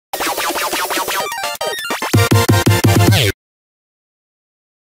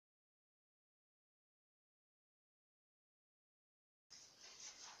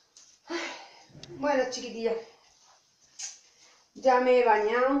Bueno, chiquitilla, ya me he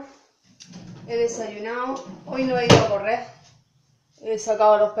bañado, he desayunado, hoy no he ido a correr, he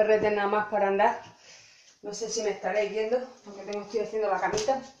sacado a los perretes nada más para andar, no sé si me estaréis viendo, porque estoy haciendo la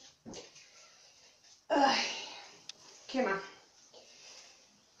camita. Ay, ¿qué más?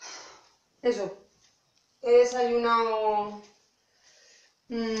 Eso, he desayunado,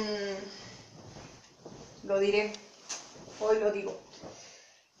 lo diré, hoy lo digo,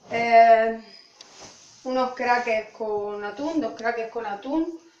 unos crackers con atún, 2 crackers con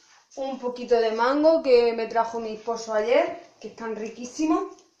atún, un poquito de mango que me trajo mi esposo ayer, que están riquísimos,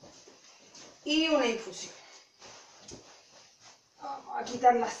 y una infusión. Vamos a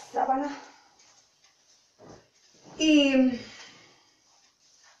quitar las sábanas. Y he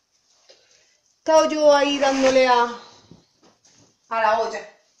estado yo ahí dándole a la olla,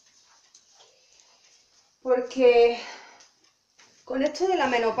 porque con esto de la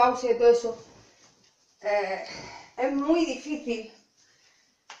menopausia y todo eso, es muy difícil,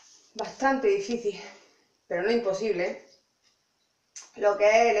 bastante difícil, pero no imposible, ¿eh? Lo que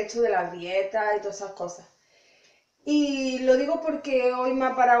es el hecho de las dietas y todas esas cosas. Y lo digo porque hoy me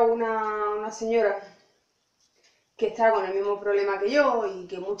ha parado una señora que está con el mismo problema que yo y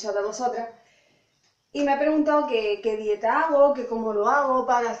que muchas de vosotras, y me ha preguntado qué dieta hago, que cómo lo hago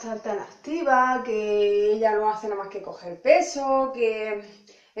para estar tan activa, que ella no hace nada más que coger peso,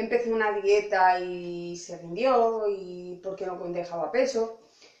 que empezó una dieta y se rindió y porque no dejaba peso,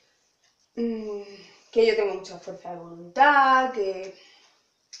 que yo tengo mucha fuerza de voluntad, que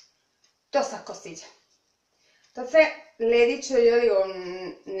todas esas cosillas. Entonces le he dicho yo, digo,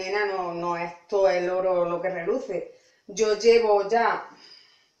 nena, no es todo el oro lo que reluce. Yo llevo ya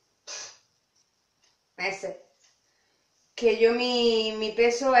meses que yo mi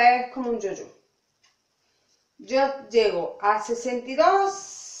peso es como un yo-yo. Yo llego a 62,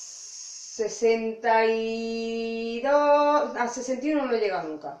 62, a 61 no he llegado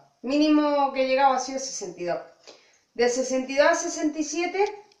nunca. Mínimo que he llegado ha sido 62. De 62 a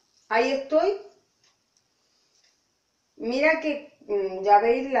 67, ahí estoy. Mira que ya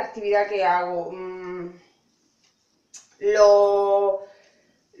veis la actividad que hago, lo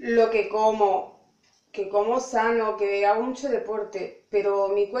que como sano, que hago mucho deporte, pero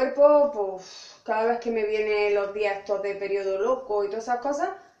mi cuerpo, pues cada vez que me vienen los días estos de periodo loco y todas esas cosas,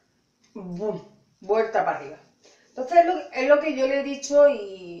 ¡bum!, vuelta para arriba. Entonces es lo que yo le he dicho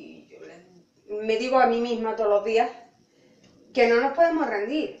y me digo a mí misma todos los días, que no nos podemos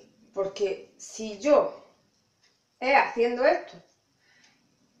rendir, porque si yo haciendo esto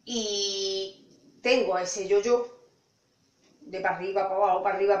y tengo ese yo-yo de para arriba, para abajo,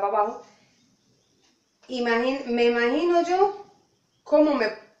 para arriba, para abajo, me imagino yo cómo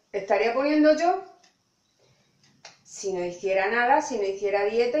me estaría poniendo yo si no hiciera nada, si no hiciera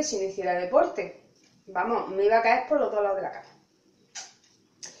dieta y si no hiciera deporte. Vamos, me iba a caer por los dos lados de la cama.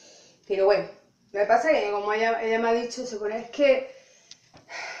 Pero bueno, lo que pasa es que como ella me ha dicho, es que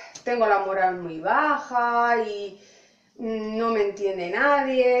tengo la moral muy baja y no me entiende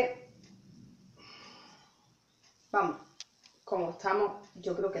nadie. Vamos, como estamos,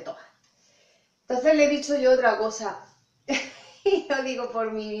 yo creo que todas. Entonces le he dicho yo otra cosa, y lo digo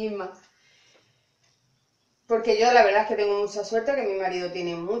por mí misma, porque yo la verdad es que tengo mucha suerte, que mi marido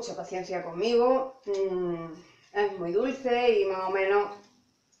tiene mucha paciencia conmigo, es muy dulce y más o menos,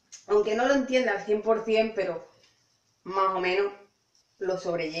 aunque no lo entienda al 100%, pero más o menos lo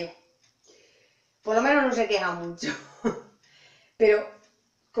sobrelleva. Por lo menos no se queja mucho. Pero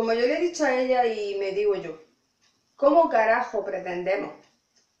como yo le he dicho a ella y me digo yo, ¿cómo carajo pretendemos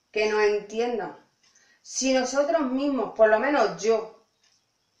que nos entiendan si nosotros mismos, por lo menos yo,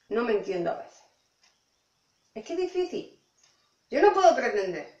 no me entiendo a veces? Es que es difícil. Yo no puedo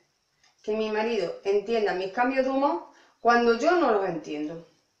pretender que mi marido entienda mis cambios de humor cuando yo no los entiendo.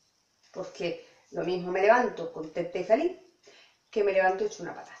 Porque lo mismo me levanto contenta y feliz que me levanto hecho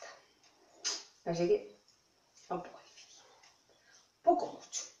una patata. Así que es un poco difícil. Poco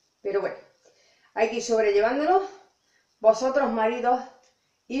mucho. Pero bueno, hay que ir sobrellevándolo. Vosotros, maridos,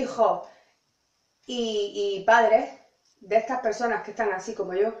 hijos y padres de estas personas que están así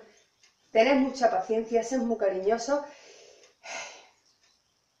como yo, tened mucha paciencia, sed muy cariñosos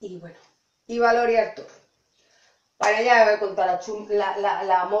y bueno, y valorar todo. Para allá voy a contar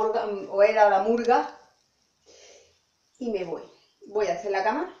la morga, o era la murga, y me voy. Voy a hacer la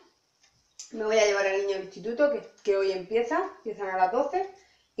cama, me voy a llevar al niño al instituto, que hoy empiezan a las 12,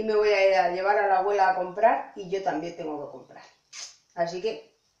 y me voy a ir a llevar a la abuela a comprar, y yo también tengo que comprar. Así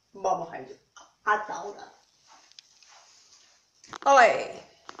que vamos a ello. Hasta ahora. ¡Ay!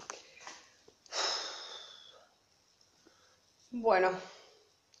 Bueno,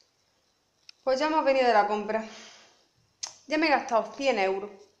 Pues ya hemos venido de la compra. Ya me he gastado 100 euros.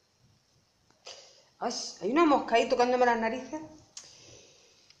 Ay, hay una mosca ahí tocándome las narices.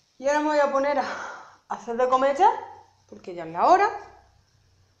 Y ahora me voy a poner a hacer de comer ya, porque ya es la hora.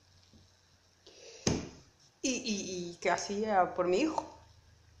 Y que así por mi hijo.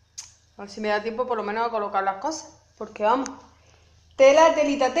 A ver si me da tiempo por lo menos a colocar las cosas. Porque vamos, tela,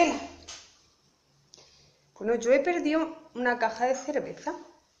 telita, tela. Bueno, yo he perdido una caja de cerveza.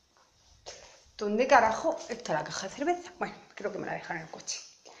 ¿Dónde carajo está la caja de cerveza? Bueno, creo que me la dejan en el coche.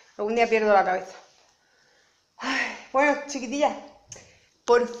 Algún día pierdo la cabeza. Ay, bueno, chiquitilla,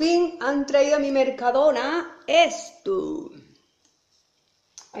 por fin han traído a mi Mercadona esto.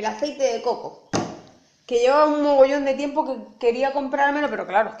 El aceite de coco. Que lleva un mogollón de tiempo que quería comprármelo, pero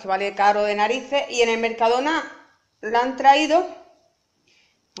claro, es que vale caro de narices. Y en el Mercadona la han traído,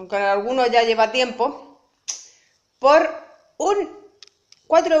 aunque algunos ya lleva tiempo, por un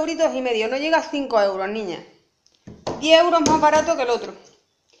 4,5 €, no llega a 5 euros, niña. 10 euros más barato que el otro.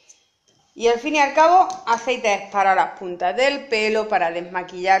 Y al fin y al cabo, aceites para las puntas del pelo, para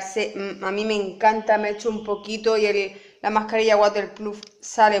desmaquillarse. A mí me encanta, me echo un poquito y la mascarilla waterproof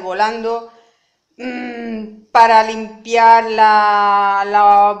sale volando. Para limpiar la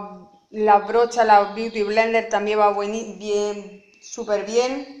brocha, la Beauty Blender también va bien, súper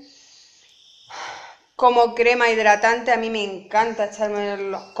bien. Como crema hidratante, a mí me encanta echarme en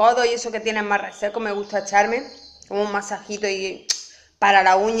los codos y eso que tienen más reseco, me gusta echarme como un masajito y para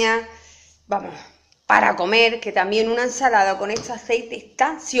la uña, vamos, para comer, que también una ensalada con este aceite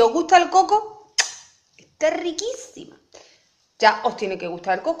está, si os gusta el coco, está riquísima. Ya os tiene que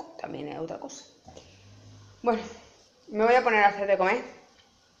gustar el coco, también es otra cosa. Bueno, me voy a poner a hacer de comer.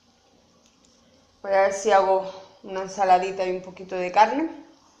 Voy a ver si hago una ensaladita y un poquito de carne.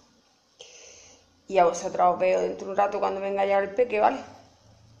 Y a vosotros os veo dentro de un rato cuando venga ya el peque, ¿vale?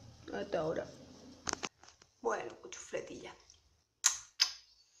 Hasta ahora. Bueno, cuchufletilla.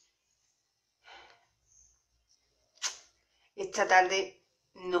 Esta tarde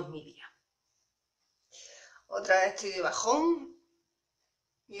no es mi día. Otra vez estoy de bajón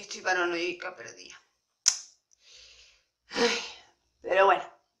y estoy paranoica perdida. Pero bueno,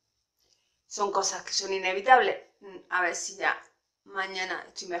 son cosas que son inevitables. A ver si ya mañana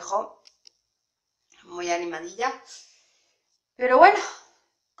estoy mejor. Muy animadilla. Pero bueno,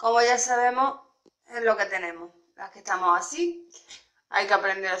 como ya sabemos, es lo que tenemos. Las que estamos así, hay que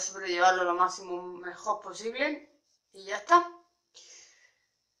aprender a sobrellevarlo lo máximo mejor posible. Y ya está.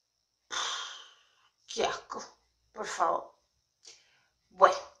 ¡Qué asco! Por favor.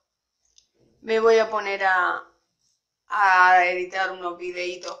 Bueno, me voy a poner a editar unos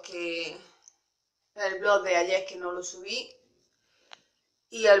videitos que el blog de ayer que no lo subí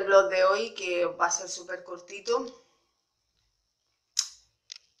y el blog de hoy que va a ser súper cortito.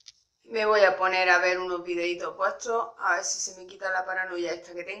 Me voy a poner a ver unos videitos vuestros a ver si se me quita la paranoia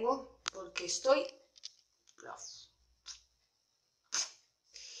esta que tengo porque estoy...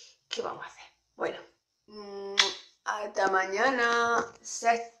 ¿Qué vamos a hacer? Bueno, hasta mañana.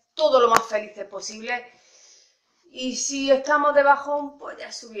 Sed todo lo más felices posible. Y si estamos de bajón, pues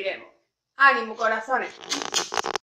ya subiremos. ¡Ánimo, corazones!